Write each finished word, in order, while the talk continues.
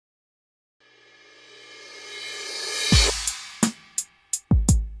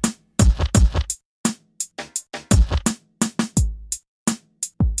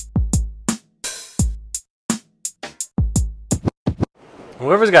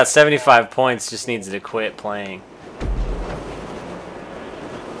Whoever's got 75 points just needs to quit playing.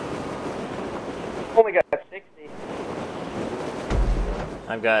 Only got 60.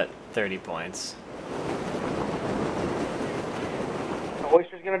 I've got 30 points. The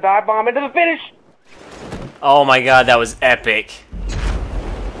Oyster's gonna dive bomb into the finish. Oh my god, that was epic.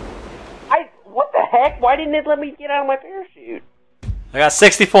 What the heck? Why didn't it let me get out of my parachute? I got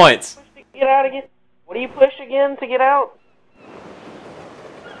 60 points. Push to get out again. What do you push again to get out?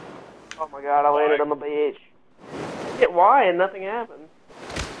 Oh my god, I landed on the beach. Hit Y and nothing happened.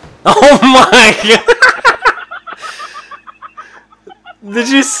 Oh my god! Did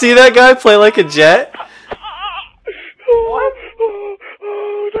you see that guy play like a jet? What? Oh,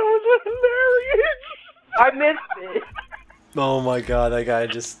 that was hilarious! I missed it. Oh my god, that guy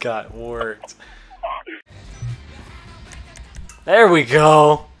just got worked. There we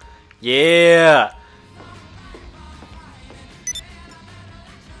go! Yeah!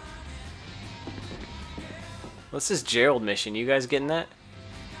 What's this Gerald mission? You guys getting that?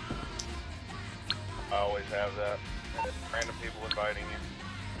 I always have that. Random people inviting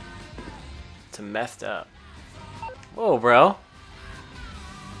you. To methed up. Whoa, bro.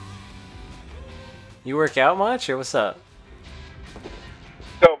 You work out much, or what's up?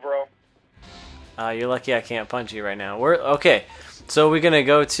 Go, bro. You're lucky I can't punch you right now. We're okay. So we're gonna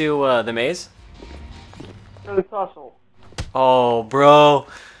go to the maze. No tussle. Oh, bro.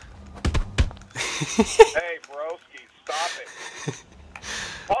 Hey, broski, stop it.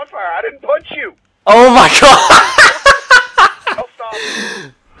 Bonfire, I didn't punch you. Oh my god. I'll stop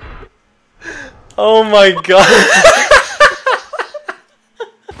it. Oh my god.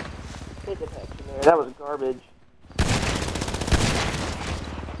 That was garbage.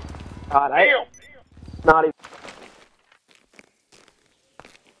 God, Damn. not even.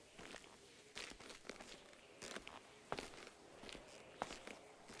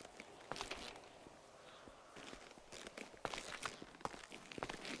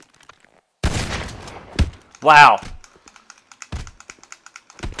 Wow.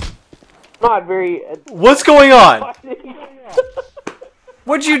 Not very. What's going on?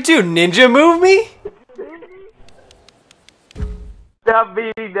 What'd you do? Ninja move me? Stop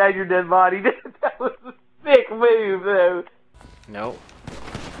beating down your dead body. That was a sick move, though. Nope.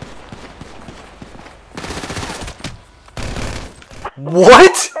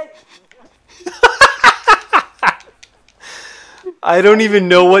 What? I don't even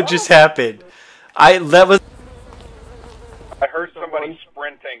know what just happened. I heard somebody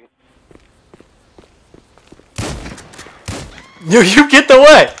sprinting. You get the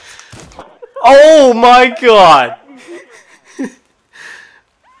way. Oh my god.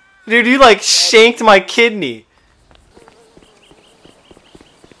 Dude, you like shanked my kidney.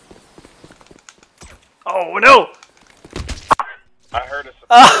 Oh no. I heard a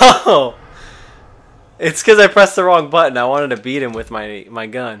Oh. It's because I pressed the wrong button. I wanted to beat him with my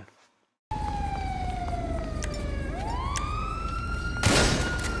gun.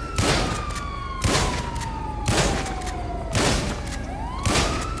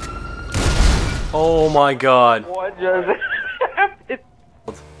 Oh my god. What just happened?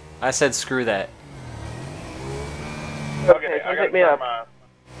 I said screw that. Okay, I come gotta pick me turn up. my...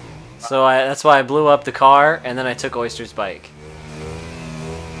 So that's why I blew up the car and then I took Oyster's bike.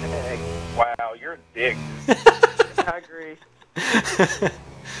 Wow, you're a dick. I agree.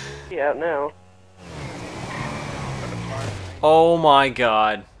 Yeah, now. Oh my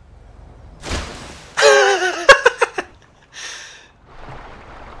god.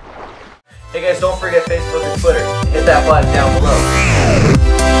 Hey guys, don't forget Facebook and Twitter. Hit that button down below.